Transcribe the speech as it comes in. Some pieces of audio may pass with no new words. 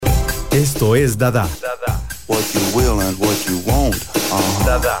Esto es Dadá. What you will and what you won't.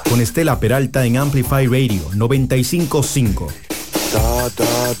 Dadá. Con Estela Peralta en Amplify Radio 95.5. Da,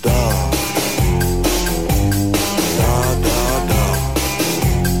 da, da.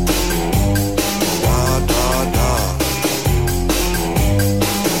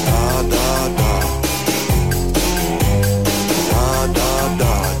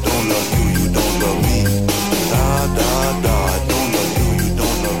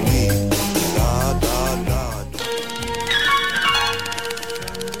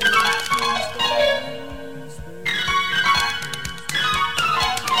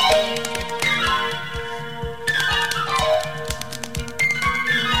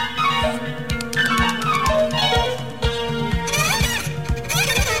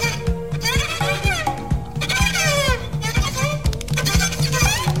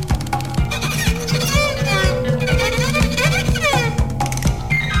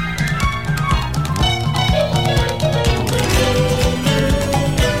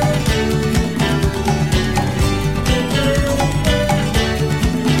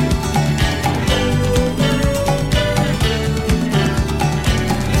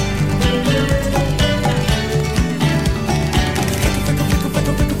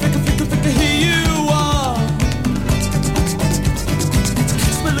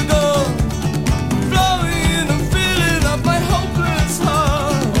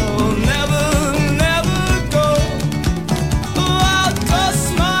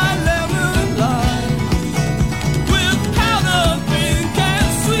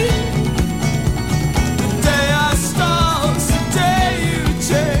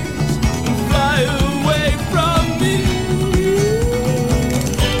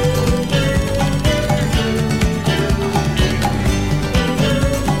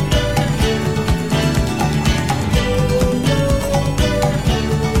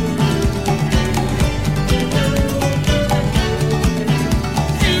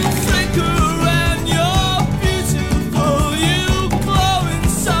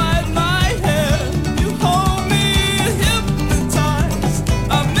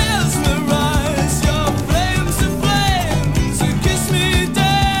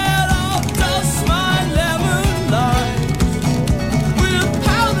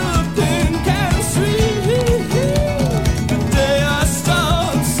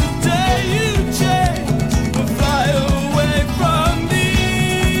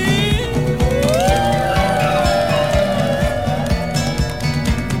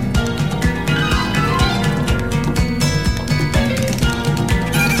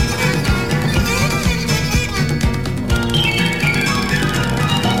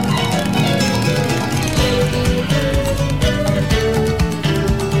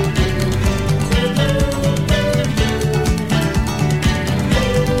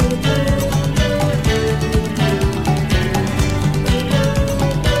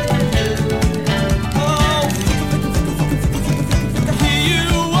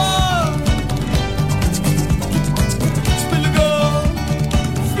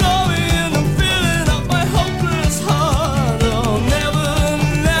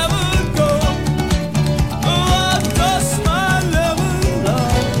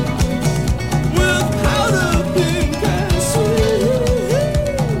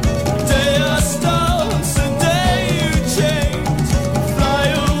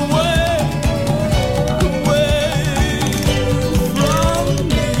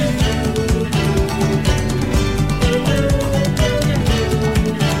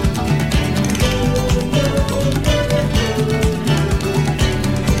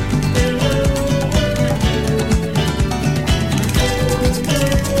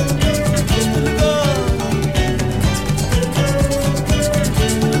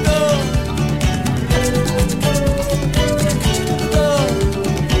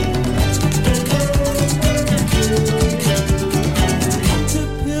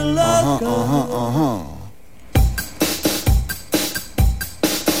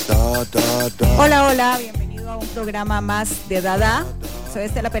 Hola, bienvenido a un programa más de Dadá. Soy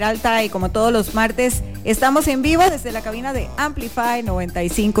Estela Peralta y como todos los martes estamos en vivo desde la cabina de Amplify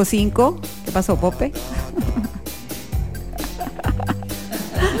 95.5. ¿Qué pasó, Pope?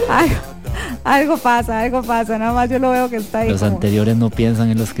 Algo pasa, nada más yo lo veo que está ahí. Los anteriores no piensan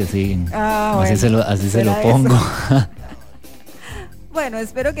en los que siguen. Bueno, así se lo pongo. Bueno,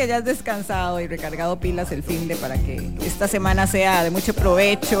 espero que hayas descansado y recargado pilas el finde para que esta semana sea de mucho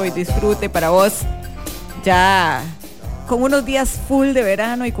provecho y disfrute para vos. Ya con unos días full de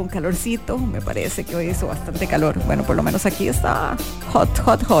verano y con calorcito, me parece que hoy hizo bastante calor. Bueno, por lo menos aquí está hot.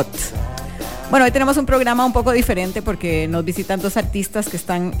 Bueno, hoy tenemos un programa un poco diferente porque nos visitan dos artistas que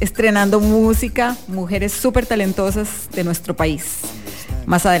están estrenando música, mujeres súper talentosas de nuestro país.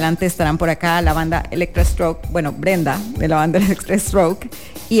 Más adelante estarán por acá la banda Electra Stroke, bueno, Brenda de la banda Electra Stroke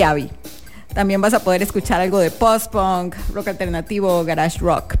y Abby. También vas a poder escuchar algo de post-punk, rock alternativo, garage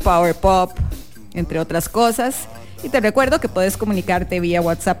rock, power pop, entre otras cosas. Y te recuerdo que puedes comunicarte vía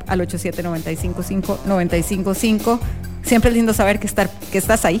WhatsApp al 87-955-955. Siempre es lindo saber que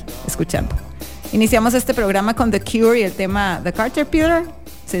estás ahí escuchando. Iniciamos este programa con The Cure y el tema The Caterpillar,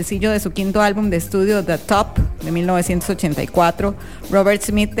 sencillo de su quinto álbum de estudio The Top de 1984. Robert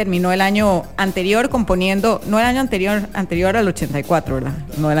Smith terminó el año anterior componiendo, no el año anterior al 84, ¿verdad?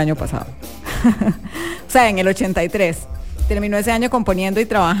 No el año pasado. O sea, en el 83. Terminó ese año componiendo y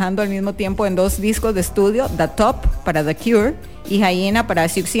trabajando al mismo tiempo en dos discos de estudio, The Top para The Cure y Hyena para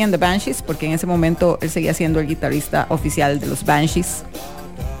Siouxsie and the Banshees, porque en ese momento él seguía siendo el guitarrista oficial de los Banshees.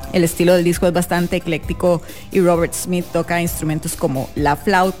 El estilo del disco es bastante ecléctico y Robert Smith toca instrumentos como la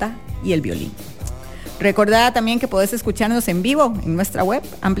flauta y el violín. Recordad también que podés escucharnos en vivo en nuestra web,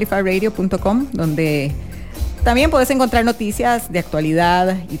 amplifyradio.com, donde también podés encontrar noticias de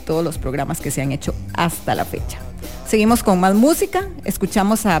actualidad y todos los programas que se han hecho hasta la fecha. Seguimos con más música.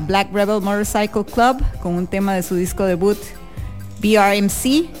 Escuchamos a Black Rebel Motorcycle Club con un tema de su disco debut,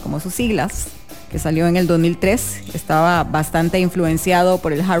 BRMC, como sus siglas, que salió en el 2003. Estaba bastante influenciado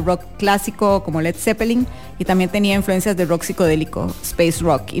por el hard rock clásico como Led Zeppelin y también tenía influencias de rock psicodélico, space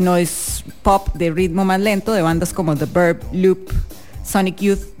rock y noise pop de ritmo más lento de bandas como The Verb, Loop, Sonic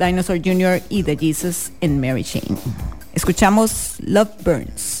Youth, Dinosaur Jr. y The Jesus and Mary Chain. Escuchamos Love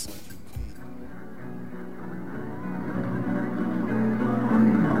Burns.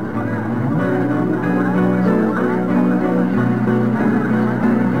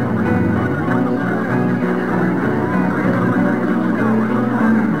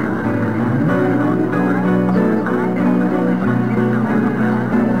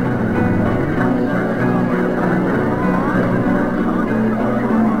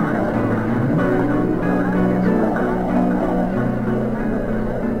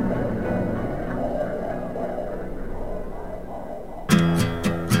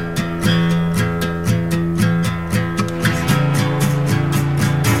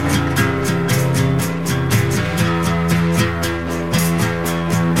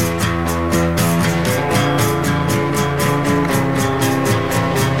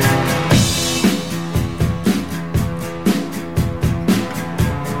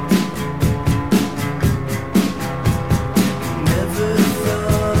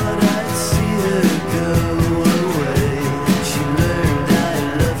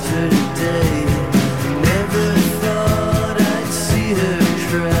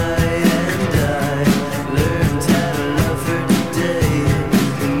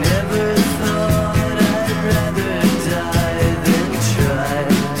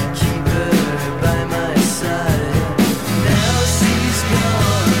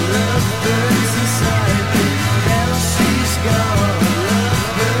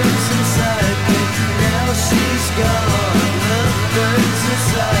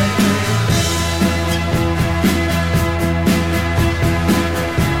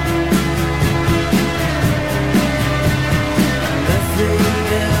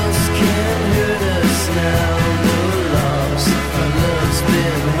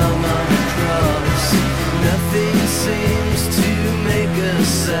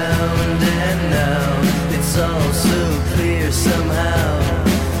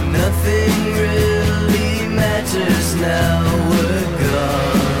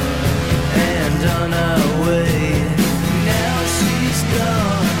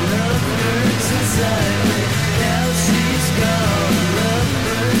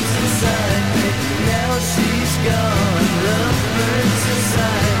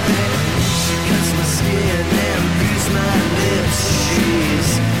 She cuts my skin and bruise my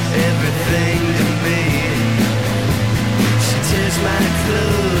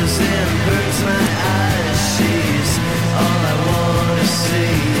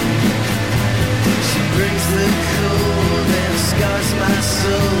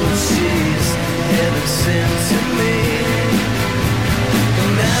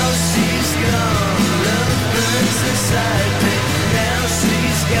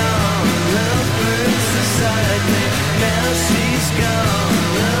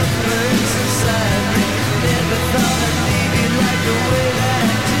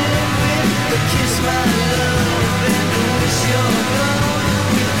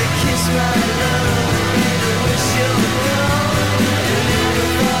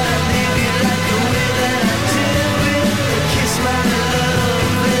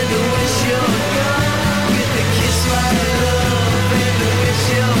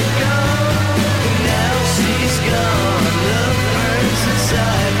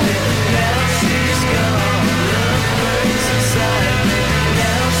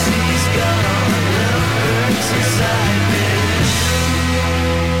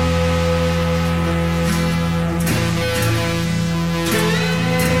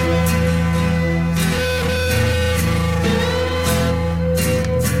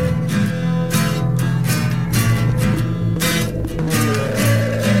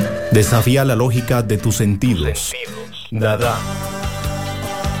Desafía la lógica de tus sentidos. Dadá.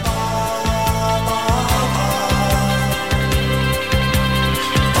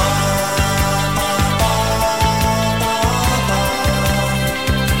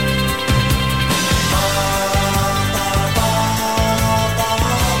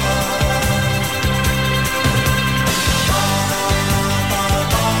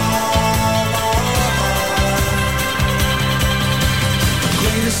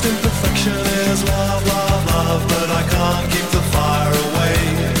 Imperfection is love, love, love, but I can't keep the fire away.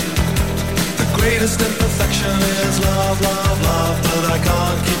 The greatest imperfection is love, love, love, but I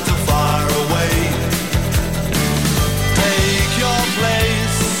can't keep the fire away. Take your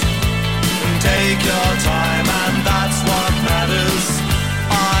place and take your time, and that's what matters.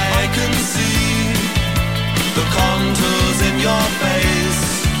 I can see the contours in your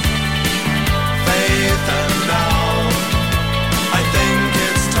face, faith and doubt. I think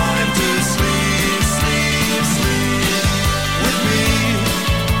it's time to sleep, sleep, sleep with me.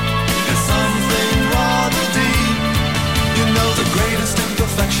 It's something rather deep. You know the greatest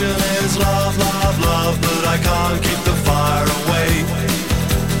imperfection is love, love, love, but I can't keep the fire away.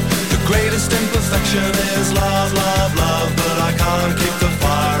 The greatest imperfection is love, love, love, but I can't keep the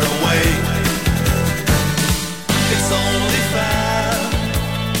fire away. It's only fair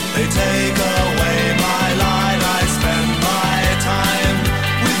they take away my light. I spend my time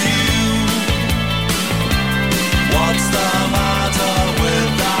with you. What's the matter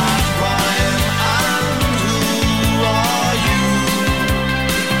with that rhyme? And who are you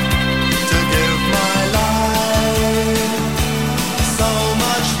to give my life so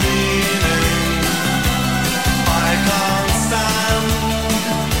much meaning? I can't stand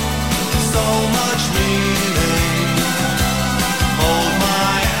so much meaning. Hold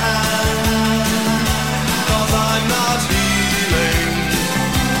my hand, 'cause I'm not healing.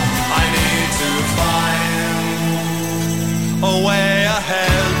 I need to find a way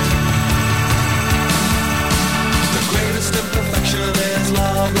ahead. The greatest imperfection is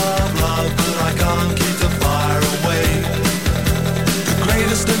love, love, love, but I can't keep the fire away. The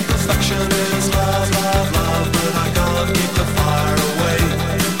greatest imperfection is love, love, love, but I can't keep the fire away.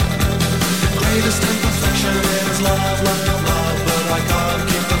 The greatest imperfection is love, love, love, but I can't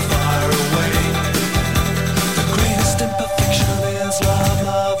keep the fire away. The greatest imperfection is love,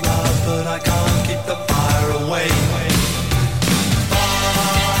 love, love, but I can't keep the fire away.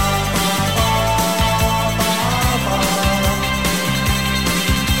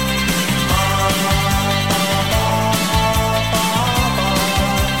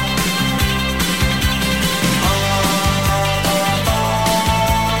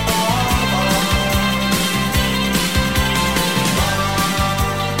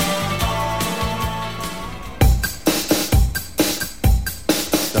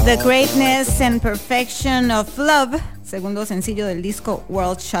 The Greatness and Perfection of Love, segundo sencillo del disco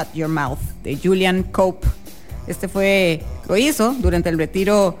World Shut Your Mouth, de Julian Cope. Lo hizo durante el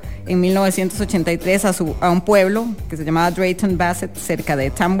retiro en 1983 a un pueblo que se llamaba Drayton Bassett, cerca de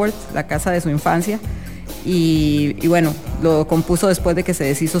Tamworth, la casa de su infancia. Y bueno, lo compuso después de que se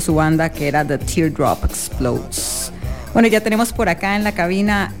deshizo su banda, que era The Teardrop Explodes. Bueno, ya tenemos por acá en la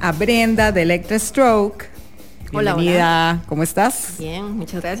cabina a Brenda de Electra Stroke. Hola, Bienvenida. hola. ¿Cómo estás? Bien,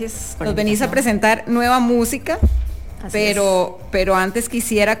 muchas gracias. Nos venís a presentar nueva música, pero antes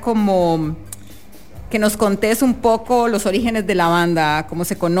quisiera como que nos contés un poco los orígenes de la banda, cómo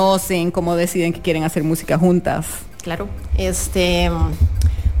se conocen, cómo deciden que quieren hacer música juntas. Claro.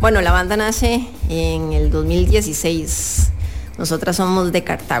 Bueno, la banda nace en el 2016. Nosotras somos de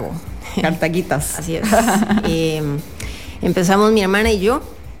Cartago. Cartaguitas. Así es. Empezamos mi hermana y yo.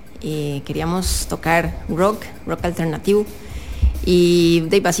 Queríamos tocar rock alternativo, y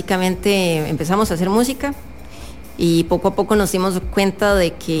básicamente empezamos a hacer música, y poco a poco nos dimos cuenta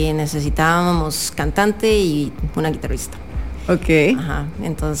de que necesitábamos cantante y una guitarrista. Ok. Ajá.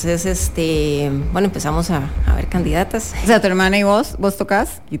 Entonces, bueno, empezamos a ver candidatas. O sea, tu hermana y vos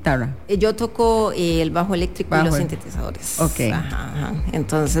tocás guitarra. Yo toco el bajo eléctrico y los sintetizadores. Ok. Ajá.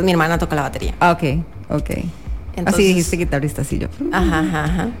 Entonces mi hermana toca la batería. Ah, ok. Entonces, así dijiste guitarrista, sí, yo.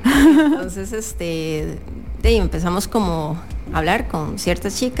 Ajá. Entonces, empezamos como a hablar con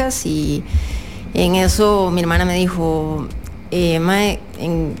ciertas chicas, y en eso mi hermana me dijo, Mae,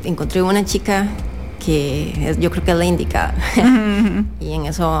 encontré una chica que yo creo que es la indicada. Y en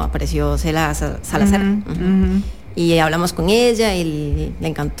eso apareció Cela Salazar. Y hablamos con ella y le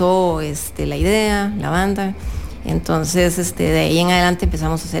encantó la idea, la banda. Entonces, de ahí en adelante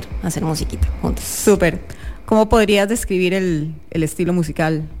empezamos a hacer musiquita juntas. Súper. ¿Cómo podrías describir el estilo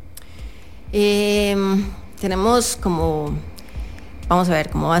musical? Tenemos como vamos a ver,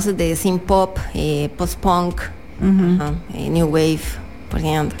 como bases de synth pop, post-punk, new wave, por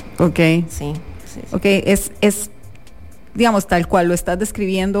ahí anda. Ok. Sí. Ok, es digamos, tal cual lo estás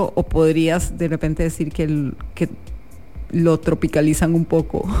describiendo, o podrías de repente decir que lo tropicalizan un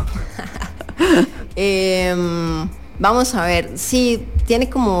poco. Vamos a ver, sí, tiene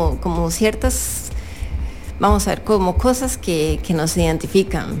como ciertas, vamos a ver, como cosas que nos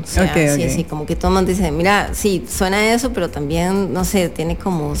identifican. O sea, sí, como que todo el mundo dice, mira, sí, suena eso, pero también, no sé, tiene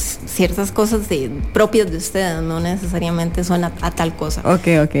como ciertas cosas propias de ustedes, no necesariamente suena a tal cosa. Ok.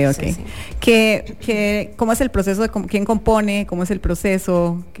 Sí. ¿Cómo es el proceso quién compone? ¿Cómo es el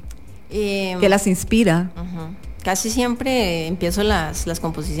proceso? ¿Qué las inspira? Casi siempre empiezo las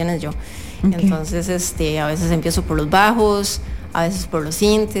composiciones yo. Okay. Entonces, a veces empiezo por los bajos, a veces por los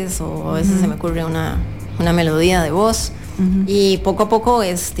sintes, o a veces se me ocurre una melodía de voz, y poco a poco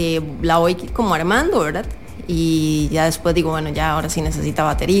la voy como armando, ¿verdad? Y ya después digo, bueno, ya ahora sí necesita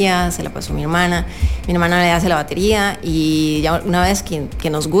batería, se la paso a mi hermana le hace la batería, y ya una vez que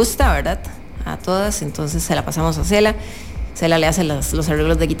nos gusta, ¿verdad? A todas, entonces se la pasamos a Cela le hace los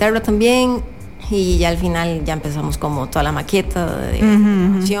arreglos de guitarra también, y ya al final ya empezamos como toda la maqueta de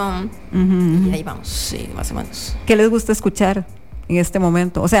canción, y ahí vamos, sí, más o menos. ¿Qué les gusta escuchar en este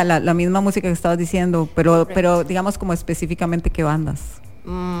momento? O sea, la misma música que estabas diciendo, pero digamos como específicamente qué bandas.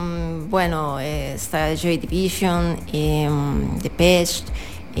 Bueno, está Joy Division, Depeche,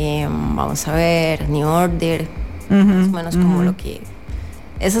 vamos a ver, New Order, más o menos como lo que...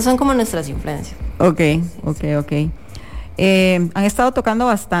 Esas son como nuestras influencias. Ok. Han estado tocando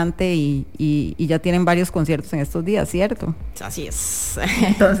bastante y ya tienen varios conciertos en estos días, ¿cierto? Así es.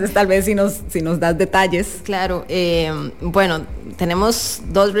 Entonces tal vez si nos das detalles. Claro, bueno, tenemos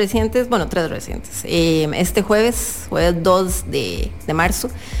tres recientes. Este jueves 2 de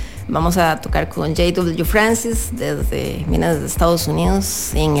marzo, vamos a tocar con J.W. Francis viene desde Estados Unidos,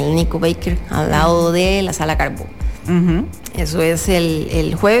 en el Nico Baker, al lado de la Sala Garbo. Eso es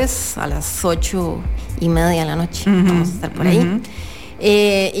el jueves a las 8:30 de la noche. Vamos a estar por ahí.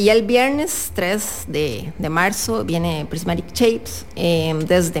 Y el viernes 3 de marzo viene Prismatic Shapes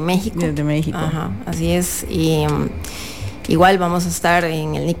desde México. Desde México. Ajá, así es. Y igual vamos a estar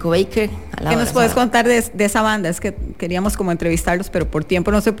en el Nico Baker. ¿Qué nos puedes contar de esa banda? Es que queríamos como entrevistarlos, pero por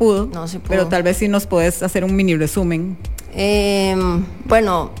tiempo no se pudo. Pero tal vez sí nos puedes hacer un mini resumen.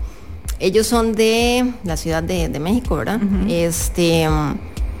 Bueno, ellos son de la Ciudad de México, ¿verdad?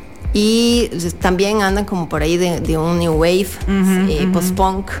 Y también andan como por ahí de un new wave,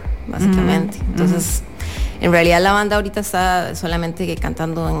 post-punk, básicamente. Entonces, en realidad la banda ahorita está solamente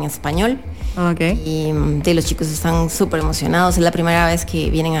cantando en español. Y los chicos están súper emocionados. Es la primera vez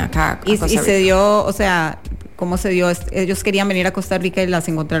que vienen acá a Costa Rica. Y se dio, o sea, ¿cómo se dio? ¿Ellos querían venir a Costa Rica y las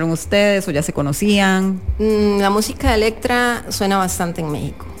encontraron ustedes o ya se conocían? La música de Electra suena bastante en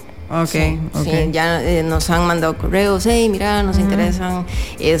México. Sí, ya nos han mandado correos, hey, mira, nos interesan,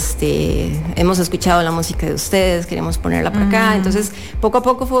 hemos escuchado la música de ustedes, queremos ponerla por acá. Entonces, poco a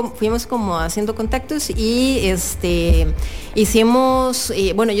poco fuimos como haciendo contactos y hicimos,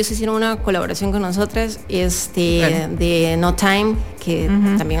 bueno, ellos hicieron una colaboración con nosotras, de No Time, que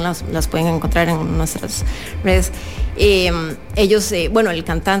también las pueden encontrar en nuestras redes. Ellos, bueno, el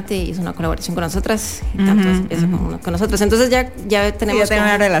cantante hizo una colaboración con nosotras, y tanto eso con nosotros. Entonces ya tenemos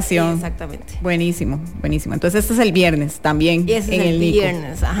una relación. Sí, exactamente. Buenísimo. Entonces este es el viernes también. Y ese en es el Nico.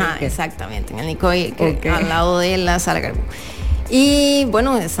 Viernes, exactamente, en el Nico, al lado de la Sala Garbo. Y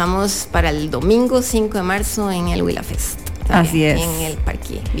bueno, estamos para el domingo 5 de marzo en el Huila Fest. Así es. En el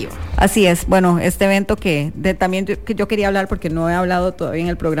Parque Viva. Así es. Bueno, este evento también yo quería hablar, porque no he hablado todavía en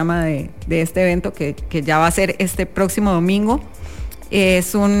el programa de este evento que ya va a ser este próximo domingo.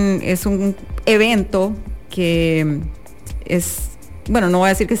 Es un evento que es, bueno, no voy a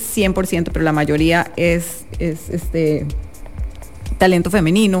decir que es 100%, pero la mayoría es talento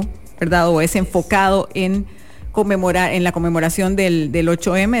femenino, ¿verdad? O es enfocado en la conmemoración del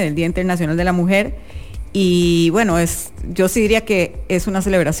 8M, del Día Internacional de la Mujer. Y bueno, yo sí diría que es una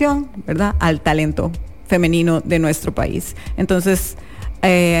celebración, ¿verdad?, al talento femenino de nuestro país. Entonces,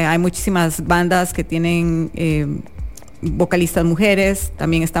 hay muchísimas bandas que tienen vocalistas mujeres,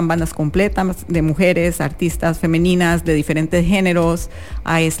 también están bandas completas de mujeres, artistas femeninas de diferentes géneros,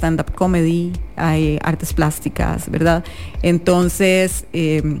 hay stand-up comedy, hay artes plásticas, ¿verdad? Entonces,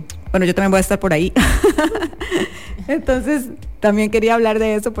 bueno, yo también voy a estar por ahí. Entonces, también quería hablar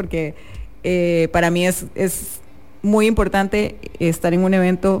de eso porque para mí es muy importante estar en un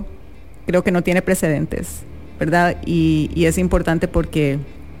evento, creo que no tiene precedentes, ¿verdad? Y es importante porque,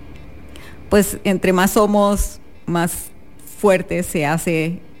 pues, entre más somos, más fuerte se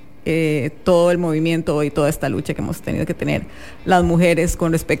hace todo el movimiento y toda esta lucha que hemos tenido que tener las mujeres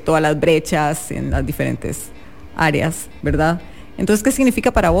con respecto a las brechas en las diferentes áreas, ¿verdad? Entonces, ¿qué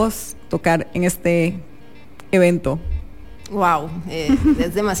significa para vos tocar en este evento? Wow,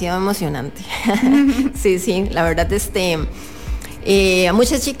 es demasiado emocionante. Sí, la verdad, a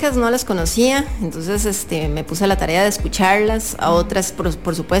muchas chicas no las conocía, entonces me puse a la tarea de escucharlas, a otras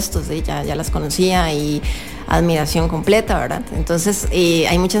por supuesto, sí, ya las conocía y admiración completa, ¿verdad? Entonces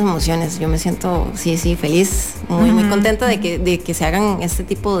hay muchas emociones, yo me siento, sí, feliz, muy contenta de que se hagan este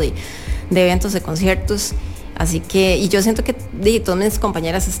tipo de eventos, de conciertos, así que, y yo siento que todas mis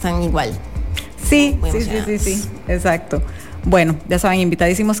compañeras están igual. Sí, exacto. Bueno, ya saben,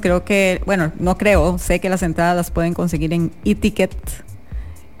 invitadísimos, sé que las entradas las pueden conseguir en e-ticket.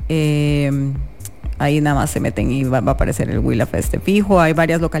 Ahí nada más se meten y va a aparecer el Willa Fest fijo. Hay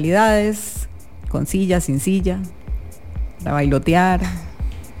varias localidades, con silla, sin silla, para bailotear,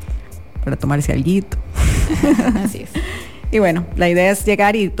 para tomarse alguito. Así es. Y bueno, la idea es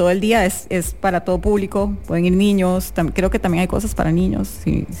llegar y todo el día es para todo público. Pueden ir niños, creo que también hay cosas para niños,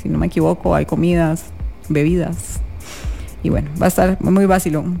 si no me equivoco, hay comidas, bebidas. Y bueno, va a estar muy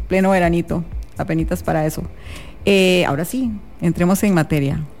vacilón, pleno veranito, apenitas para eso. Ahora sí, entremos en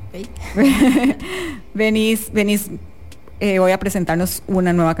materia. Okay. venís, voy a presentarnos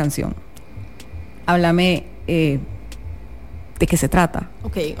una nueva canción. Háblame de qué se trata.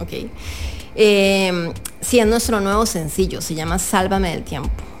 Ok. Sí, es nuestro nuevo sencillo, se llama Sálvame del tiempo.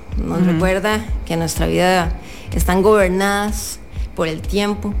 Nos recuerda que nuestra vida están gobernadas por el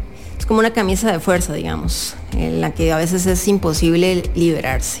tiempo. Es como una camisa de fuerza, digamos, en la que a veces es imposible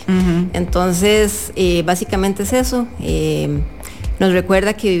liberarse. Entonces, básicamente es eso. Nos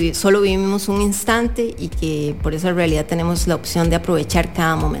recuerda que solo vivimos un instante y que por eso en realidad tenemos la opción de aprovechar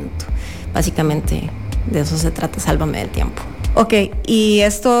cada momento. Básicamente de eso se trata, Sálvame del tiempo. Ok, y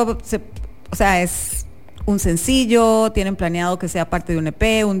esto, es un sencillo, ¿tienen planeado que sea parte de un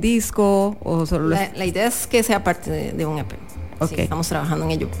EP, un disco? O solo la idea es que sea parte de un EP. Okay. Sí, estamos trabajando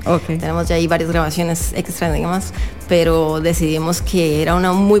en ello. Okay. Tenemos ya ahí varias grabaciones extra, digamos, pero decidimos que era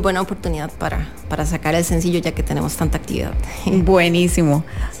una muy buena oportunidad para sacar el sencillo ya que tenemos tanta actividad. Buenísimo.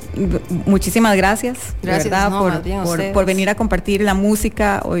 Muchísimas gracias, ¿verdad? Por venir a compartir la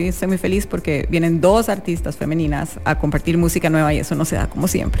música. Hoy estoy muy feliz porque vienen 2 artistas femeninas a compartir música nueva y eso no se da como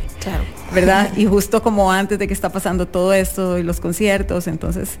siempre. Claro. ¿Verdad? Y justo como antes de que está pasando todo esto y los conciertos,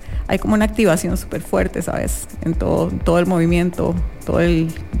 entonces hay como una activación súper fuerte, ¿sabes? En todo el movimiento, todo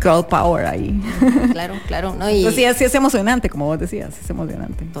el girl power ahí. Claro. No, y pues sí es emocionante, como vos decías, es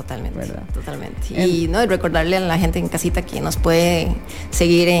emocionante. Totalmente, ¿verdad? Totalmente. Y recordarle a la gente en casita que nos puede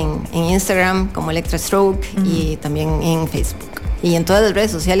seguir en Instagram como Electra Stroke y también en Facebook. Y en todas las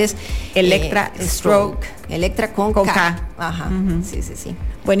redes sociales Electra Stroke. Electra con K. Ajá. Sí.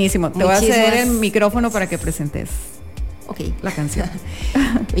 Buenísimo. Te voy a ceder el micrófono para que presentes la canción.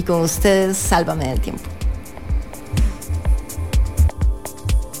 Y con ustedes, Sálvame del tiempo.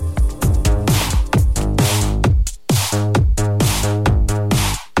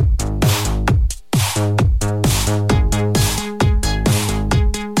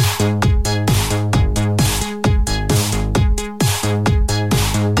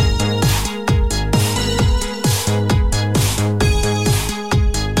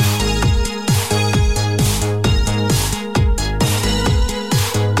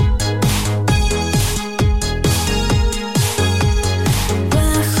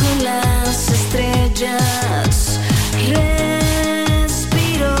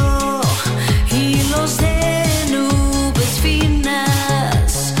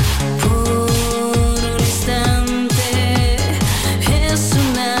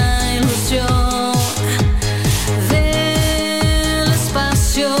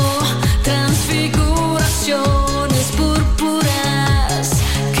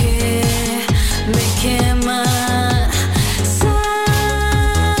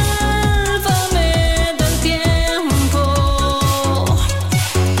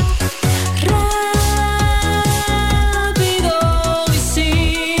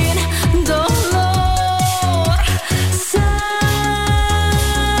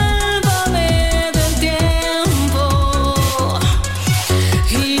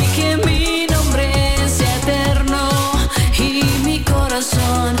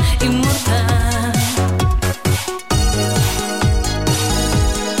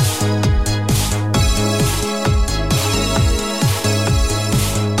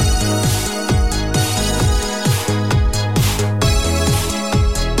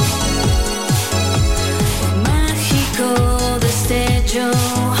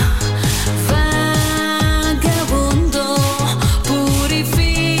 Vagabundo,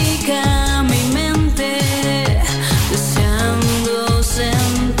 purifica.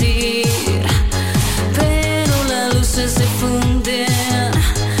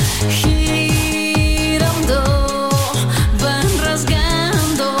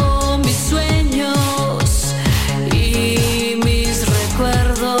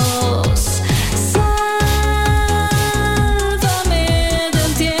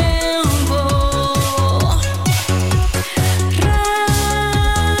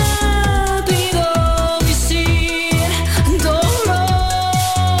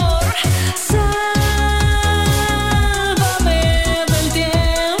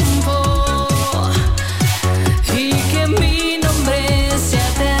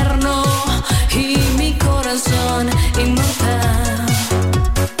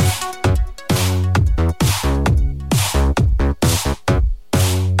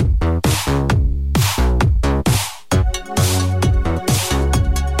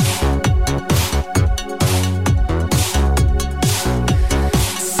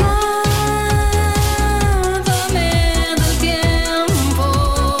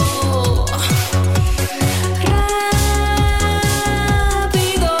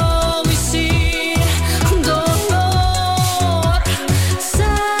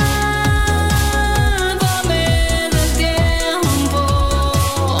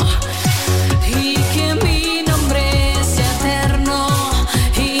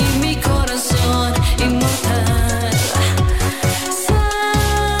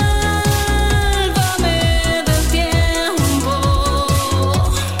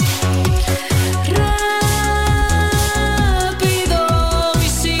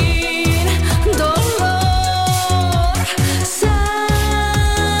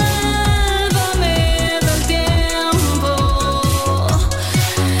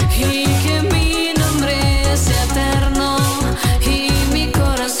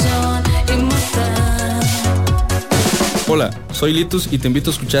 Hola, soy Litus y te invito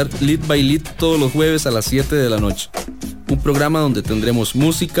a escuchar Lit by Lit todos los jueves a las 7 de la noche. Un programa donde tendremos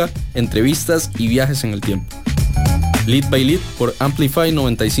música, entrevistas y viajes en el tiempo. Lit by Lit por Amplify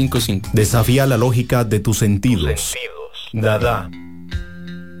 95.5. Desafía la lógica de tus sentidos. Dadá.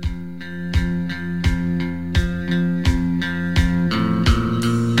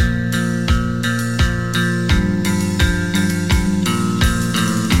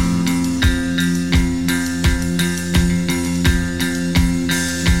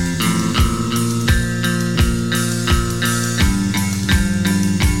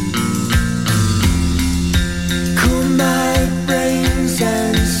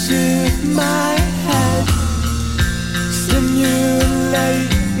 My head, stimulate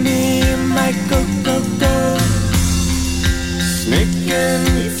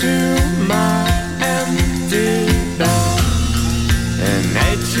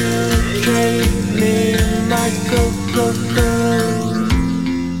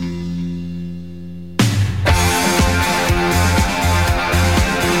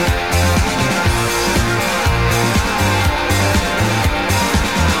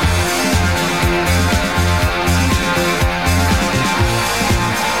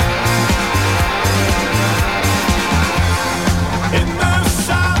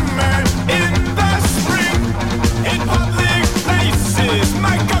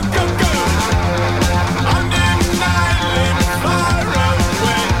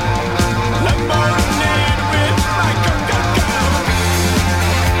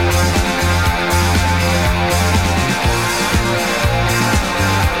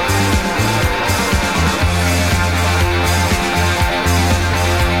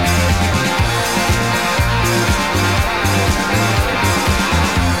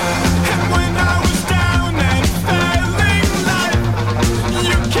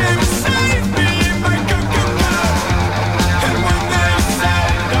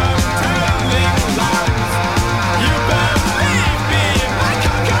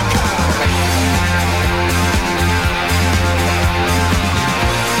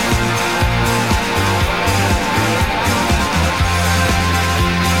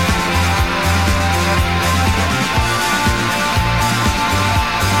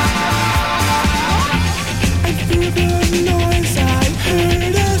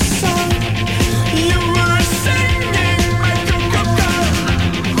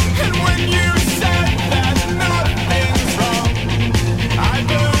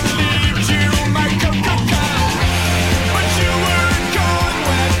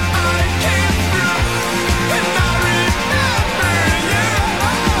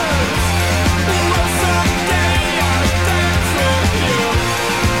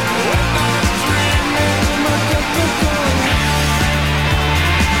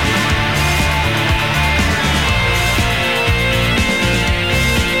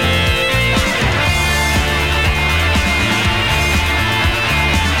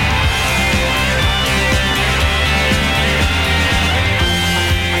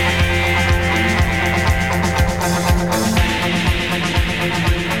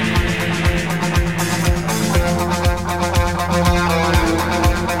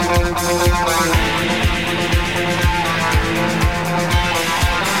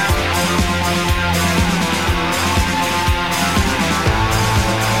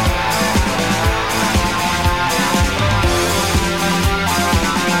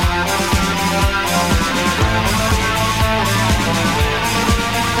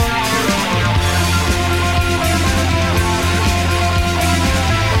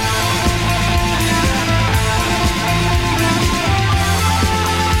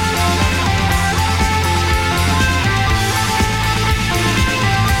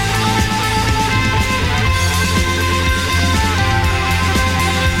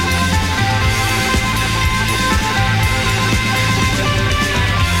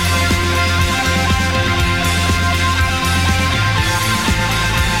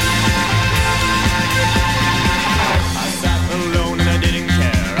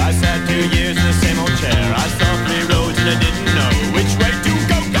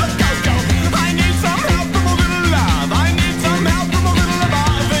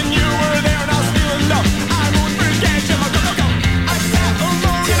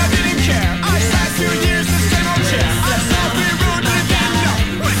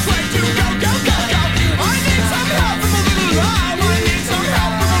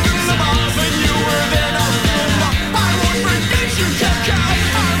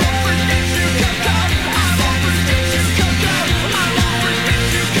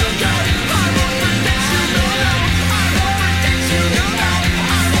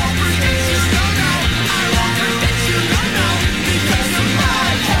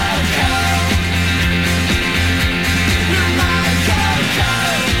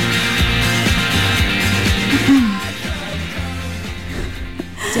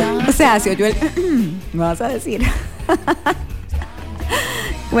sea, si oyó el me vas a decir.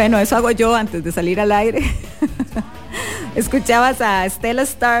 Bueno, eso hago yo antes de salir al aire. Escuchabas a Stella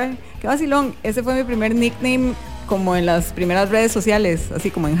Star. Qué vacilón. Ese fue mi primer nickname como en las primeras redes sociales,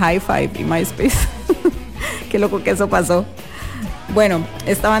 así como en High Five y MySpace. Qué loco que eso pasó. Bueno,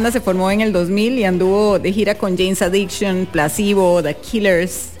 esta banda se formó en el 2000 y anduvo de gira con Jane's Addiction, Placebo, The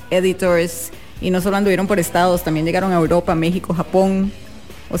Killers, Editors, y no solo anduvieron por estados, también llegaron a Europa, México, Japón.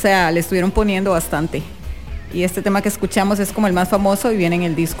 O sea, le estuvieron poniendo bastante. Y este tema que escuchamos es como el más famoso y viene en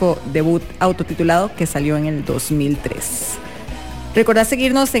el disco debut autotitulado que salió en el 2003. Recordad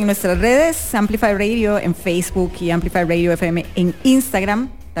seguirnos en nuestras redes, Amplify Radio en Facebook y Amplify Radio FM en Instagram.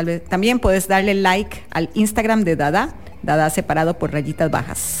 También puedes darle like al Instagram de Dadá, Dadá separado por rayitas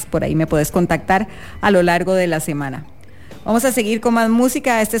bajas. Por ahí me puedes contactar a lo largo de la semana. Vamos a seguir con más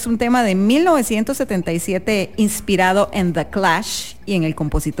música. Este es un tema de 1977 inspirado en The Clash y en el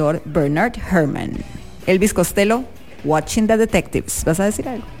compositor Bernard Herrmann. Elvis Costello, Watching the Detectives. ¿Vas a decir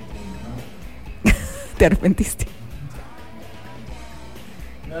algo? ¿Te arrepentiste?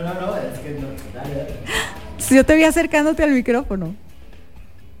 No, es que no. Dale. Si yo te vi acercándote al micrófono.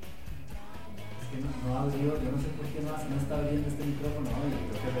 Es que no hablo, yo no sé por qué no estaba viendo este micrófono hoy.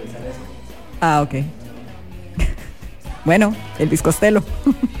 Tengo que revisar eso. Ah, ok. Bueno, Elvis Costello.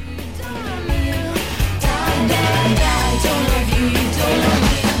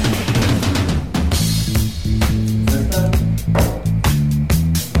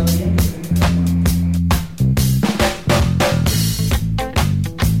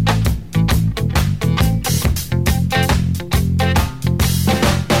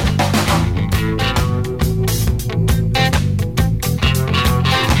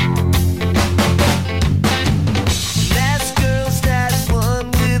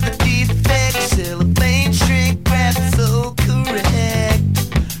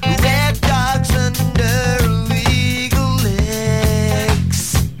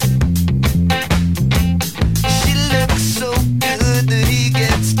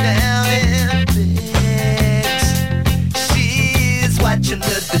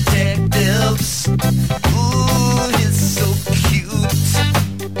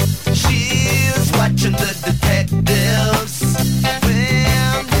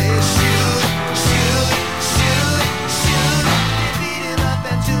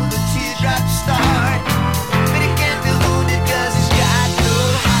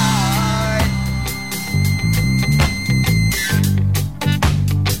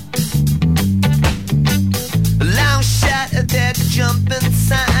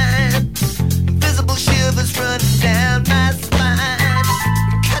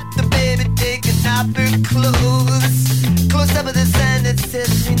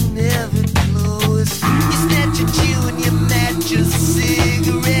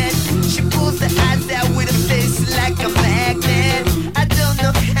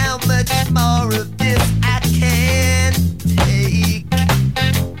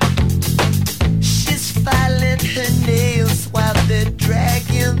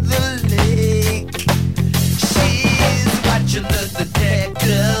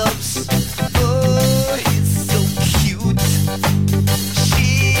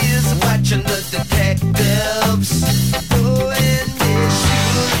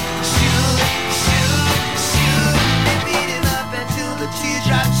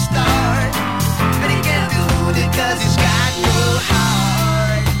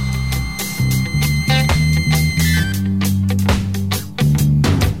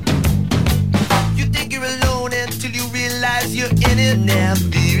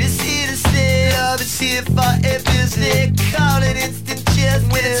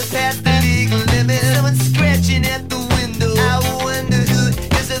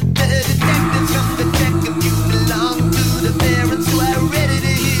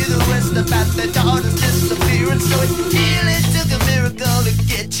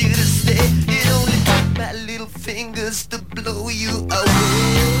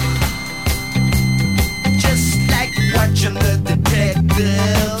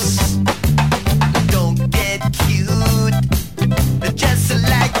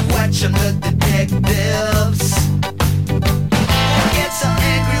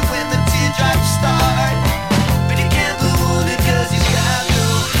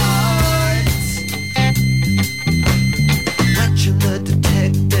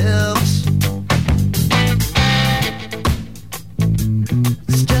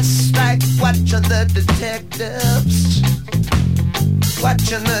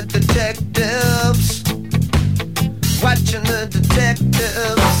 Watching the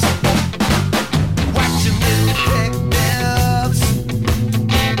detectives.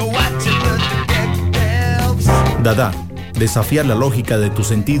 Dadá, desafiar la lógica de tus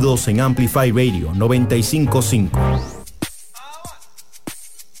sentidos en Amplify Radio 95.5.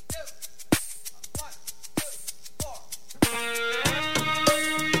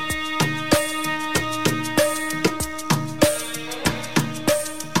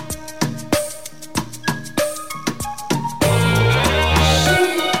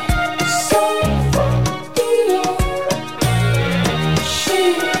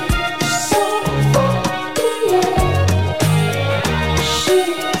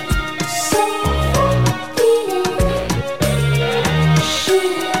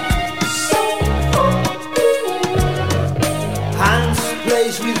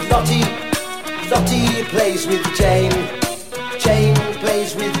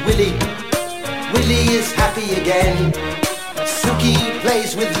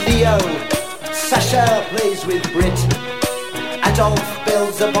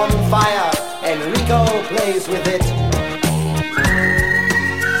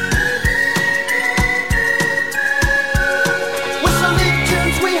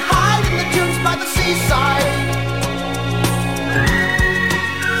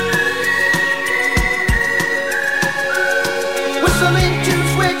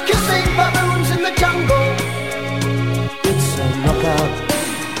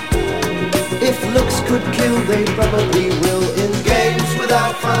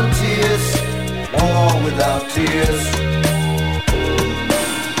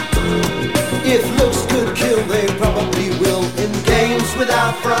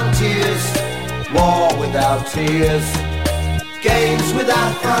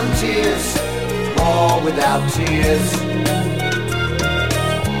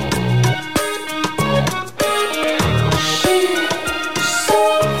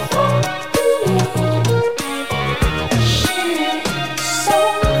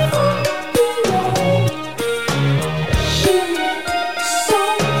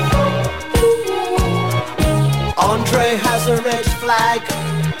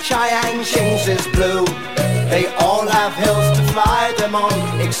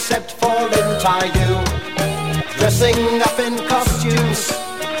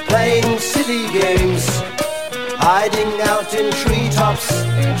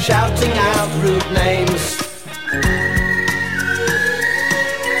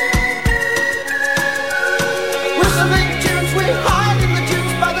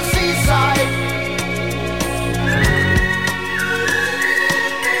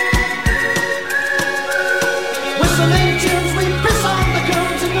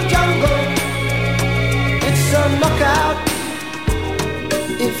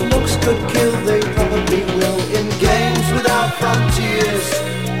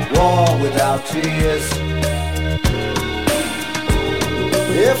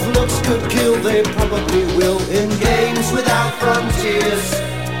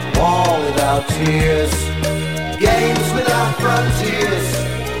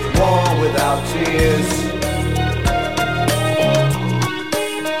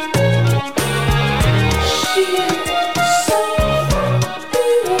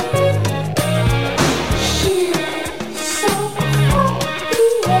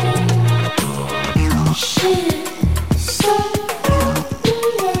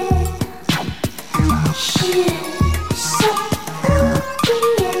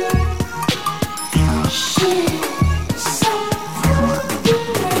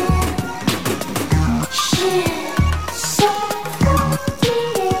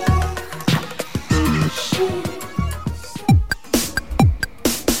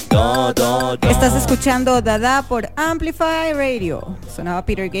 Estás escuchando Dadá por Amplify Radio. Sonaba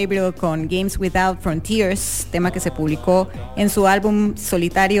Peter Gabriel con Games Without Frontiers, tema que se publicó en su álbum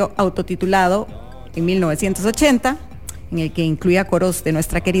solitario autotitulado en 1980, en el que incluía coros de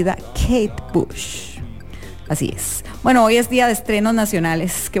nuestra querida Kate Bush. Así es. Bueno, hoy es día de estrenos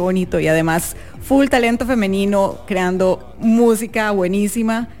nacionales, qué bonito, y además full talento femenino creando música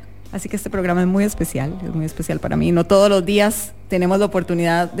buenísima. Así que este programa es muy especial para mí. No todos los días tenemos la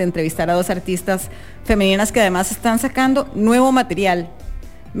oportunidad de entrevistar a dos artistas femeninas que además están sacando nuevo material.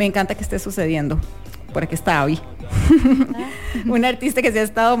 Me encanta que esté sucediendo. Por aquí está Abby. Una artista que se ha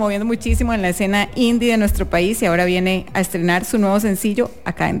estado moviendo muchísimo en la escena indie de nuestro país y ahora viene a estrenar su nuevo sencillo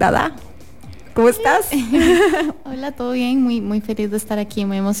acá en Dadá. ¿Cómo estás? Hola, todo bien, muy feliz de estar aquí,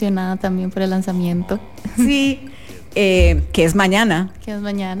 muy emocionada también por el lanzamiento. Sí, que es mañana. Que es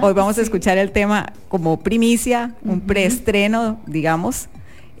mañana. Hoy vamos a escuchar el tema como primicia, un preestreno, digamos.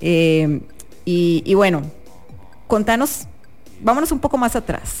 Y bueno, contanos, vámonos un poco más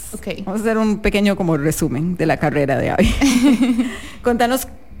atrás. Okay. Vamos a hacer un pequeño como resumen de la carrera de Abby. Contanos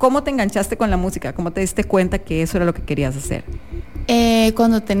 ¿Cómo te enganchaste con la música? ¿Cómo te diste cuenta que eso era lo que querías hacer?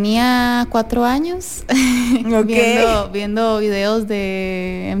 Cuando tenía 4 años, Okay. viendo videos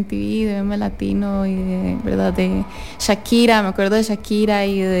de MTV, de M Latino y de, ¿verdad? De Shakira, me acuerdo de Shakira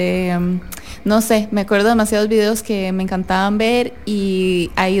y de, no sé, me acuerdo de demasiados videos que me encantaban ver y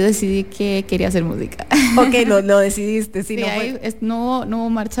ahí decidí que quería hacer música. Ok, lo decidiste, sí, Sí, no ahí fue... no hubo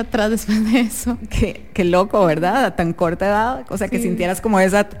marcha atrás después de eso. Qué loco, ¿verdad? A tan corta edad, o sea, que Sí. sintieras como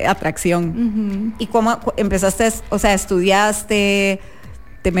esa atracción. ¿Y cómo empezaste, o sea, estudiaste,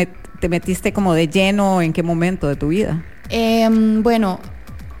 te metiste como de lleno, en qué momento de tu vida? Bueno,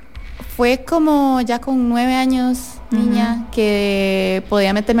 fue como ya con 9 años, niña, que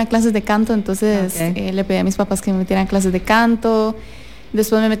podía meterme a clases de canto, entonces Okay. le pedí a mis papás que me metieran a clases de canto.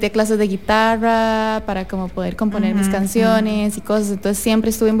 Después me metí a clases de guitarra para como poder componer mis canciones y cosas. Entonces siempre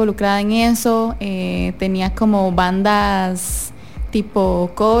estuve involucrada en eso. Tenía como bandas tipo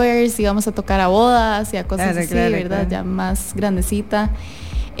covers, íbamos a tocar a bodas y a cosas así, ¿verdad? Claro. Ya más grandecita.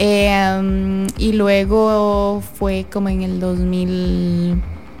 Y luego fue como en el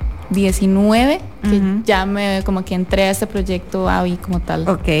 2019 que ya como que entré a este proyecto AVI como tal.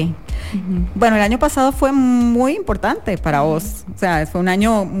 Ok. Bueno, el año pasado fue muy importante para vos. O sea, fue un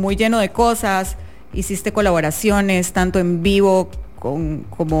año muy lleno de cosas. Hiciste colaboraciones, tanto en vivo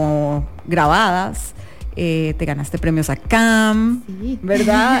como grabadas. Te ganaste premios a CAM, Sí.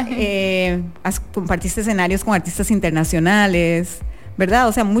 ¿verdad? Compartiste escenarios con artistas internacionales, ¿verdad?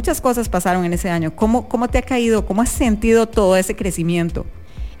 O sea, muchas cosas pasaron en ese año. ¿Cómo te ha caído? ¿Cómo has sentido todo ese crecimiento?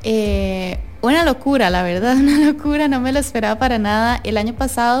 Una locura, la verdad, una locura, no me lo esperaba para nada. El año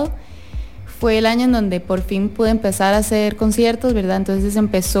pasado fue el año en donde por fin pude empezar a hacer conciertos, ¿verdad? Entonces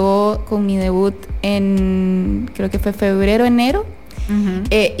empezó con mi debut en, creo que fue febrero, enero.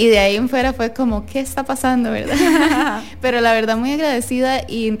 Y de ahí en fuera fue como, ¿qué está pasando, verdad? Pero la verdad muy agradecida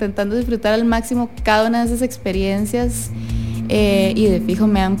e intentando disfrutar al máximo cada una de esas experiencias. Y de fijo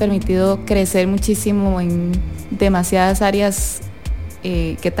me han permitido crecer muchísimo en demasiadas áreas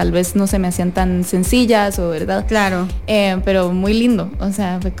que tal vez no se me hacían tan sencillas, o verdad. Claro. Pero muy lindo, o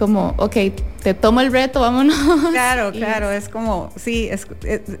sea, fue como, ok, te tomo el reto, vámonos. Claro, claro, es como, sí,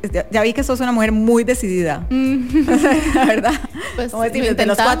 ya vi que sos una mujer muy decidida. La verdad. Pues, Como decir, lo desde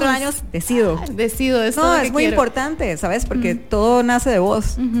los 4 intentamos. años decido. Decido, es No, todo lo es que muy quiero. importante, ¿sabes? Porque todo nace de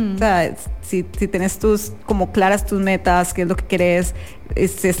vos. O sea, si tenés como claras tus metas, qué es lo que querés,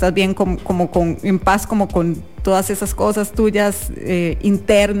 si estás bien en paz como con todas esas cosas tuyas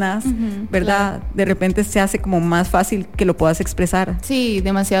internas, ¿verdad? Claro. De repente se hace como más fácil que lo puedas expresar. Sí,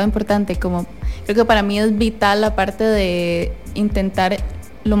 demasiado importante, como creo que para mí es vital la parte de intentar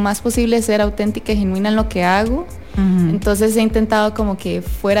lo más posible ser auténtica y genuina en lo que hago. Entonces he intentado como que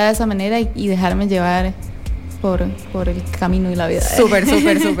fuera de esa manera y dejarme llevar por el camino y la vida. Súper,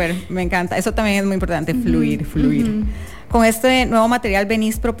 me encanta. Eso también es muy importante, fluir. Con este nuevo material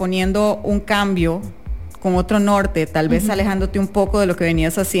venís proponiendo un cambio con otro norte, tal vez alejándote un poco de lo que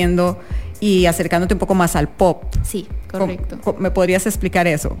venías haciendo y acercándote un poco más al pop. Sí, correcto. ¿Me podrías explicar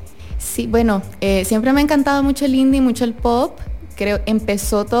eso? Sí, bueno, siempre me ha encantado mucho el indie, mucho el pop. Creo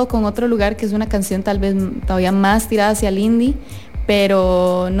empezó todo con Otro Lugar, que es una canción tal vez todavía más tirada hacia el indie,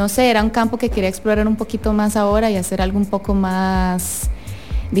 pero no sé, era un campo que quería explorar un poquito más ahora y hacer algo un poco más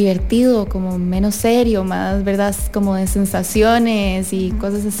divertido, como menos serio, más, ¿verdad? Como de sensaciones y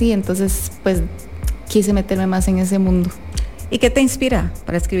cosas así. Entonces, pues quise meterme más en ese mundo. ¿Y qué te inspira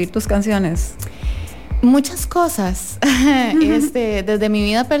para escribir tus canciones? Muchas cosas, desde mi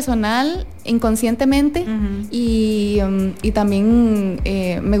vida personal, inconscientemente, y también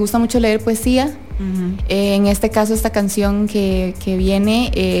me gusta mucho leer poesía. En este caso, esta canción que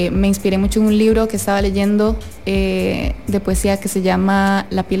viene, me inspiré mucho en un libro que estaba leyendo de poesía que se llama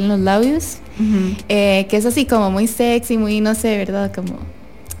La piel en los labios, que es así como muy sexy, muy, no sé, ¿verdad? Como...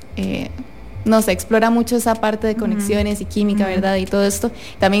 no sé, explora mucho esa parte de conexiones y química, ¿verdad? Y todo esto.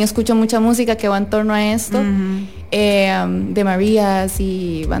 También escucho mucha música que va en torno a esto, de Marías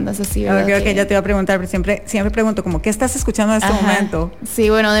y bandas así, ¿verdad? Creo que ya te iba a preguntar, pero siempre pregunto como, ¿qué estás escuchando en este momento? Sí,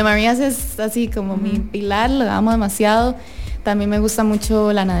 bueno, de Marías es así como mi pilar, lo amo demasiado. También me gusta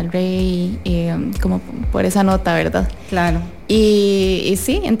mucho Lana del Rey, como por esa nota, ¿verdad? Claro. Y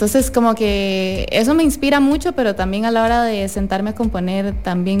sí, entonces como que eso me inspira mucho, pero también a la hora de sentarme a componer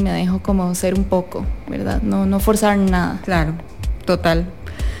también me dejo como ser un poco, ¿verdad? No forzar nada. Claro, total.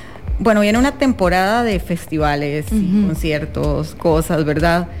 Bueno, viene una temporada de festivales y conciertos, cosas,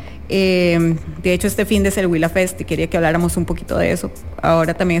 ¿verdad? De hecho, este fin de es el Willa Fest y quería que habláramos un poquito de eso.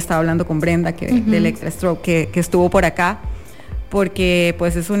 Ahora también estaba hablando con Brenda de Electra Stroke, que estuvo por acá, porque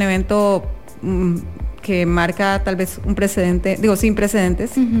pues es un evento que marca tal vez un precedente, digo sin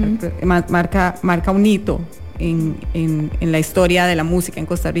precedentes, marca un hito en la historia de la música en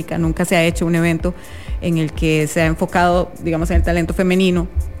Costa Rica. Nunca se ha hecho un evento en el que se ha enfocado, digamos, en el talento femenino,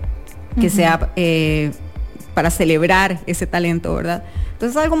 que sea para celebrar ese talento, ¿verdad?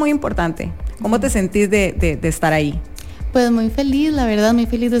 Entonces es algo muy importante. ¿Cómo te sentís de estar ahí? Pues muy feliz, la verdad, muy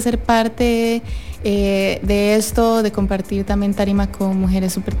feliz de ser parte de esto, de compartir también tarima con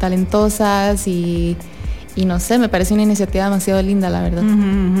mujeres súper talentosas y no sé, me parece una iniciativa demasiado linda, la verdad.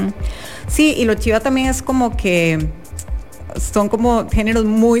 Sí, y lo chiva también es como que son como géneros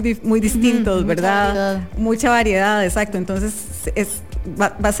muy distintos, ¿verdad? Mucha variedad, exacto. Entonces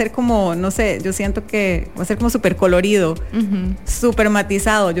va a ser como, no sé, yo siento que va a ser como súper colorido, súper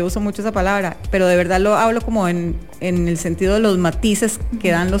matizado. Yo uso mucho esa palabra, pero de verdad lo hablo como en el sentido de los matices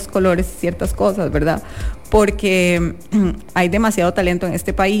que dan los colores ciertas cosas, ¿verdad? Porque hay demasiado talento en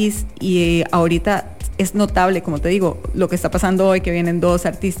este país y ahorita es notable, como te digo, lo que está pasando hoy, que vienen 2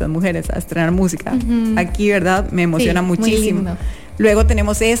 artistas mujeres a estrenar música. Aquí, ¿verdad? Me emociona muchísimo. Luego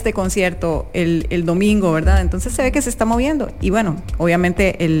tenemos este concierto el domingo, ¿verdad? Entonces se ve que se está moviendo. Y bueno,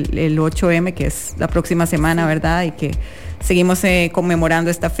 obviamente el 8M, que es la próxima semana, ¿verdad? Y que seguimos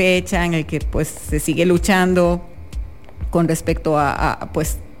conmemorando esta fecha en el que pues se sigue luchando con respecto a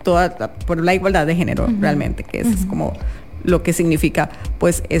pues por la igualdad de género, realmente, que es como lo que significa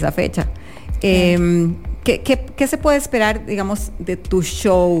pues esa fecha. ¿Qué se puede esperar, digamos, de tu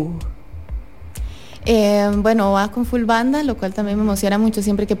show? Bueno, va con full banda, lo cual también me emociona mucho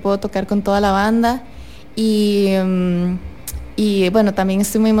siempre que puedo tocar con toda la banda. Y bueno, también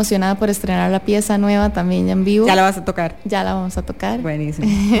estoy muy emocionada por estrenar la pieza nueva también ya en vivo. ¿Ya la vas a tocar? Ya la vamos a tocar. Buenísimo.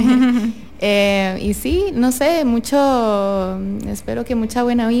 Y sí, no sé, espero que mucha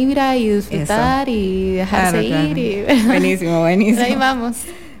buena vibra y disfrutar. Eso. Y dejarse ir. Y buenísimo. Ahí vamos.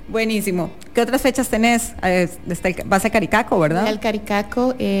 Buenísimo. ¿Qué otras fechas tenés? Vas a Caricaco, ¿verdad? Al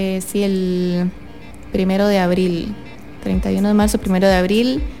Caricaco, sí, el 1 de abril, 31 de marzo, 1 de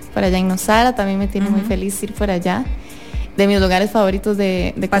abril, por allá en Nosara. También me tiene muy feliz ir por allá. De mis lugares favoritos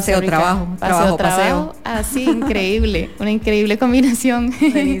de Costa Rica. Paseo. Ah, sí, increíble. Una increíble combinación.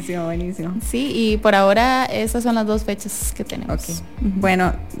 Buenísimo. Sí, y por ahora esas son las 2 fechas que tenemos. Okay.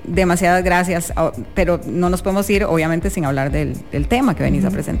 Bueno, demasiadas gracias, pero no nos podemos ir, obviamente, sin hablar del tema que venís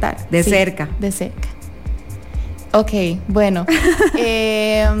a presentar. De cerca. Ok, bueno.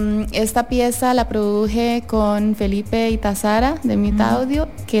 Esta pieza la produje con Felipe y Tazara de Mute Audio,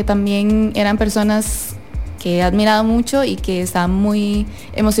 que también eran personas que he admirado mucho y que estaba muy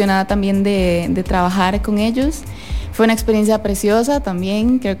emocionada también de trabajar con ellos. Fue una experiencia preciosa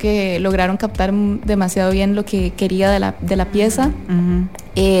también, creo que lograron captar demasiado bien lo que quería de la pieza.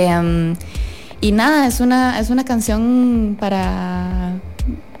 Y nada, es una canción para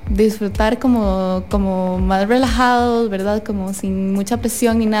disfrutar como más relajados, ¿verdad? Como sin mucha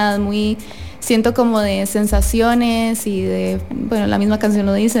presión ni nada, siento como de sensaciones y bueno, la misma canción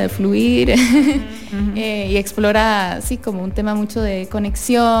lo dice, de fluir. Y explora, sí, como un tema mucho de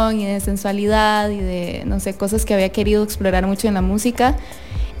conexión y de sensualidad y de, no sé, cosas que había querido explorar mucho en la música,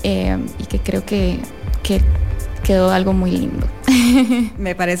 y que creo que quedó algo muy lindo.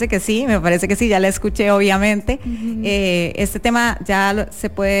 Me parece que sí, ya la escuché obviamente. Este tema ya se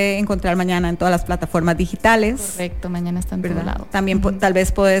puede encontrar mañana en todas las plataformas digitales. Correcto, mañana está en todo lado. También tal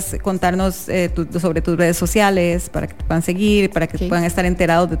vez puedes contarnos sobre tus redes sociales para que te puedan seguir, para que puedan estar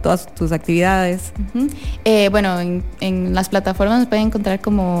enterados de todas tus actividades. Bueno, en las plataformas me pueden encontrar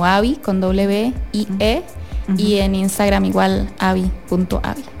como Avi con WIE y en Instagram igual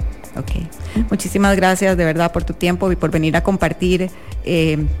avi.avi. Ok, muchísimas gracias de verdad por tu tiempo y por venir a compartir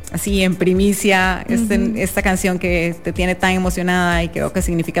así en primicia esta canción que te tiene tan emocionada y creo que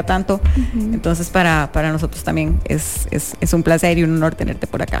significa tanto. Entonces para nosotros también es un placer y un honor tenerte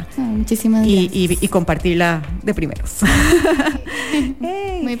por acá. Muchísimas gracias. Y compartirla de primeros.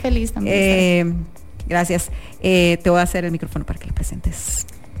 Muy feliz también. Gracias. Te voy a hacer el micrófono para que le presentes.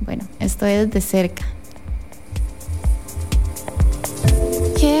 Bueno, esto es De Cerca.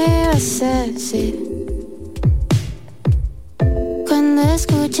 ¿Qué vas a hacer cuando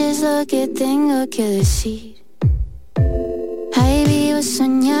escuches lo que tengo que decir? Ahí vivo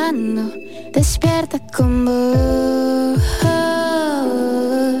soñando, despierta con vos.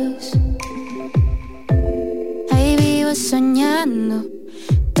 Ahí vivo soñando,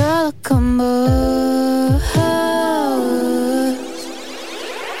 todo con vos.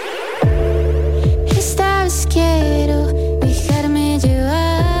 Esta vez quiero dejarme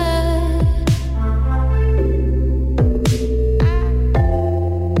llevar.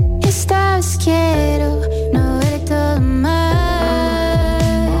 Quiero no ver todo mal.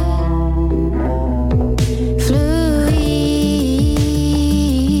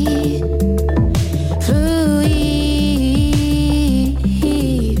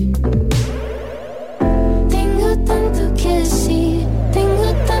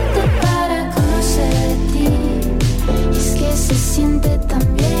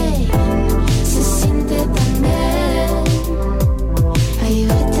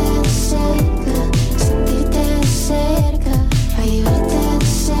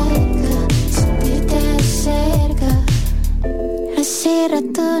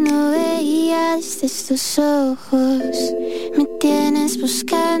 desde tus ojos me tienes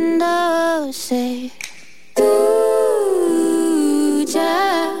buscando ser tuya,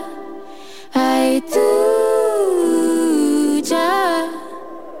 ay tuya.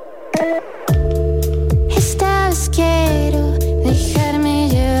 Esta vez quiero dejarme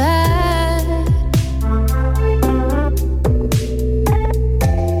llevar.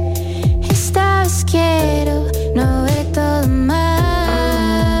 Esta vez quiero no ver todo mal.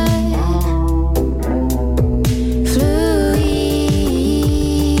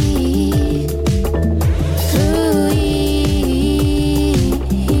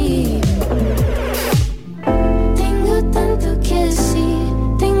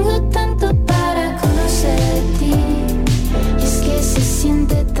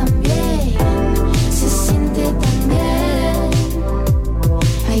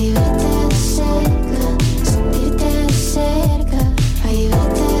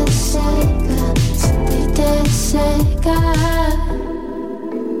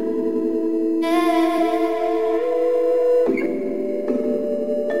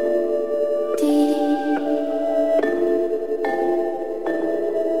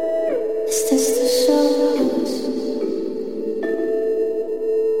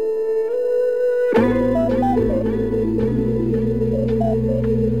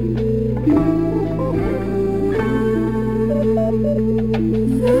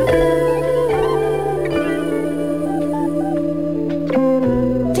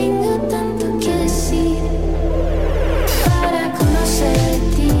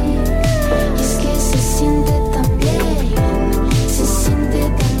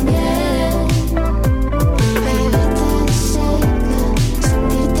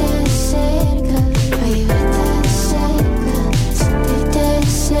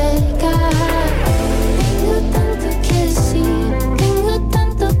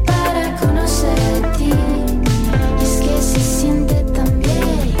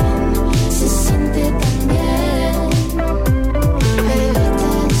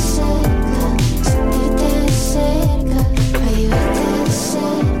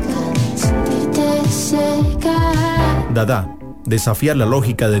 Dadá, desafiar la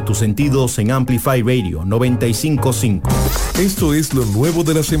lógica de tus sentidos en Amplify Radio 95.5. Esto es lo nuevo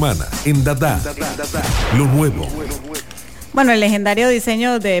de la semana en Dadá. Lo nuevo. Bueno, el legendario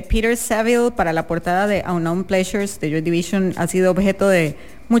diseño de Peter Saville para la portada de Unknown Pleasures de Joy Division ha sido objeto de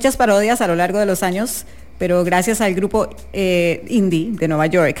muchas parodias a lo largo de los años, pero gracias al grupo indie de Nueva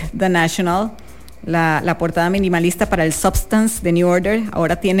York, The National, la portada minimalista para el Substance de New Order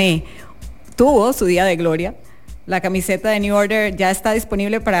ahora tuvo su día de gloria. La camiseta de New Order ya está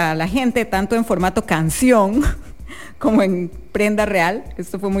disponible para la gente, tanto en formato canción como en prenda real.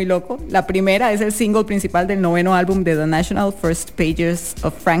 Esto fue muy loco. La primera es el single principal del 9º álbum de The National, First Pages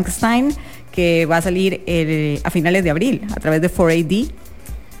of Frankenstein, que va a salir a finales de abril a través de 4AD.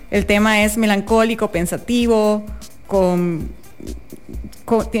 El tema es melancólico, pensativo,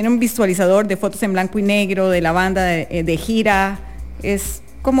 tiene un visualizador de fotos en blanco y negro de la banda de gira. Es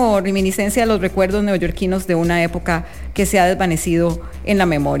como reminiscencia a los recuerdos neoyorquinos de una época que se ha desvanecido en la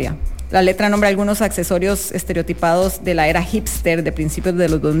memoria. La letra nombra algunos accesorios estereotipados de la era hipster de principios de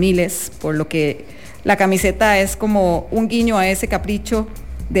los 2000, por lo que la camiseta es como un guiño a ese capricho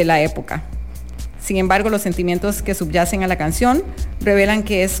de la época. Sin embargo, los sentimientos que subyacen a la canción revelan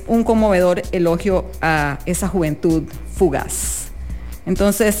que es un conmovedor elogio a esa juventud fugaz.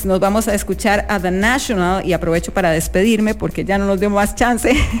 Entonces nos vamos a escuchar a The National y aprovecho para despedirme porque ya no nos dio más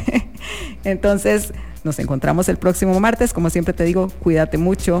chance. Entonces nos encontramos el próximo martes. Como siempre te digo, cuídate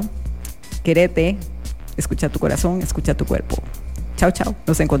mucho, quérete, escucha tu corazón, escucha tu cuerpo. Chao, chao.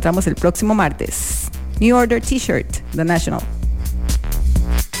 Nos encontramos el próximo martes. New Order T-shirt, The National.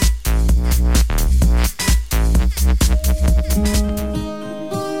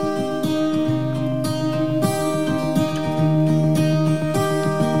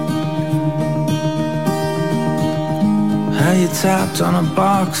 How you tapped on a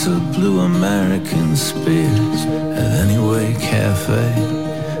box of blue American Spears at Anyway Cafe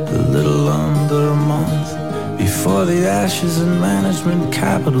a little under a month before the ashes and management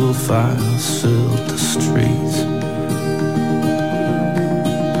capital files filled the streets.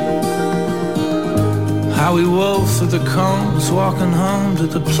 How we wove through the combs, walking home to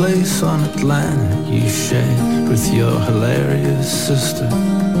the place on Atlantic you shared with your hilarious sister,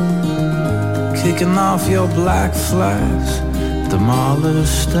 kicking off your black flags,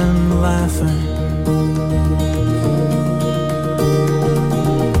 demolished and laughing.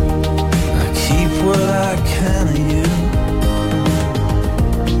 I keep what I can of you,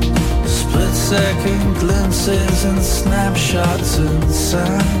 split-second glimpses and snapshots and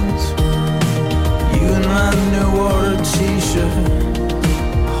sounds. You in my New Order t-shirt,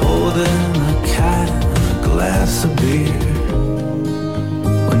 holding a cat and a glass of beer.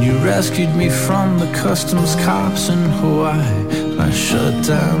 When you rescued me from the customs cops in Hawaii, I shut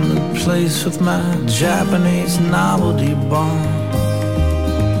down the place with my Japanese novelty bomb.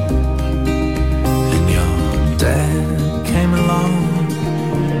 And your dad came along.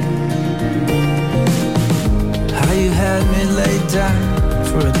 How you had me laid down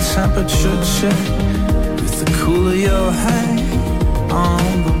for a temperature check with the cool of your hand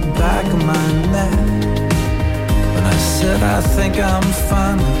on the back of my neck. When I said I think I'm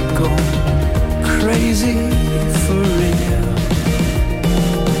finally going crazy for real,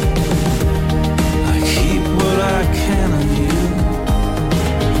 I keep what I can of you.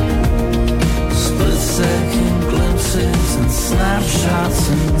 Split-second glimpses and snapshots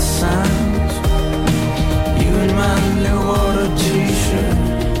and sounds. You in my New Order t-shirt,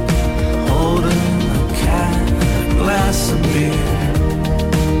 holding a cat and a glass of beer.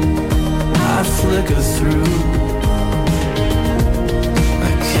 I flicker through,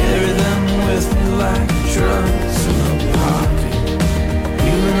 I carry them with me like drugs in a pocket.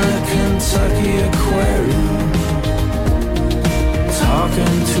 You in a Kentucky aquarium,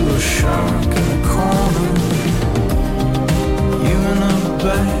 talking to a shark in a corner. You in a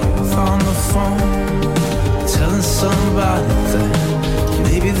bath on the phone, telling somebody that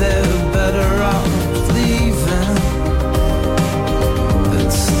maybe they're better off leaving than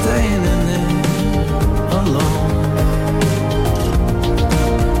staying in it alone.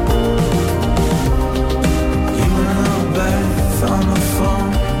 You in a bath on the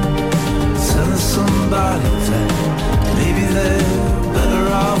phone, telling somebody that maybe they're better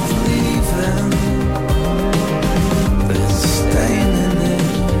off leaving than staying in it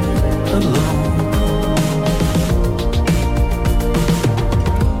alone.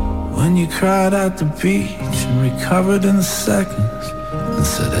 When you cried at the beach and recovered in seconds and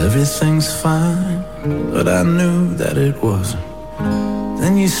said everything's fine, but I knew that it wasn't.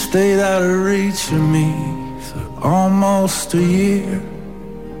 Then you stayed out of reach of me for almost a year.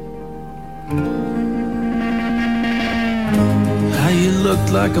 How you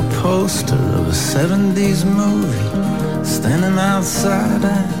looked like a poster of a 70s movie, standing outside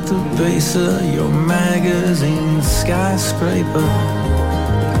at the base of your magazine skyscraper,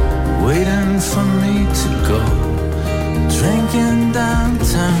 waiting for me to go drinking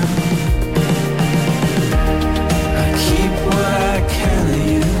downtown. I keep what I can of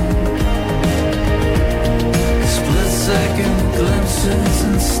you, split-second glimpses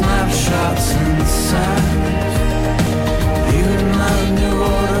and snapshots and sounds. You in my New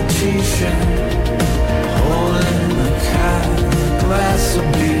Order t-shirt, holding a cat and a glass of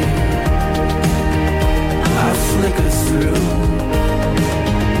beer. I flicker through,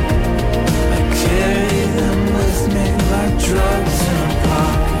 carry them with me like drugs in a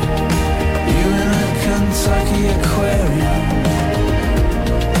pocket. You in a Kentucky aquarium,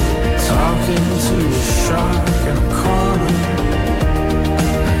 talking to a shark in a corner.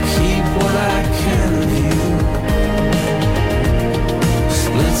 I keep what I can of you,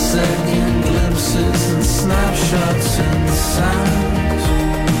 split-second glimpses and snapshots and sounds.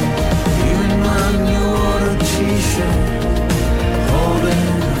 You in my New Order t-shirt, holding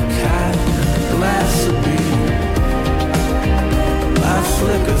a cat, glass of beer. I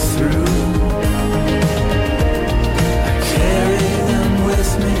flicker through, I carry them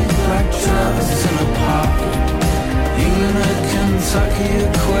with me like drugs in a pocket. You in a Kentucky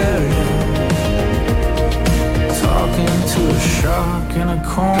aquarium, talking to a shark in a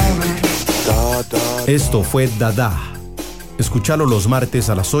corner. Esto fue Dadá. Escúchalo los martes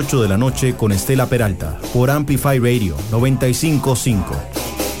a las 8 de la noche con Estela Peralta por Amplify Radio 95.5.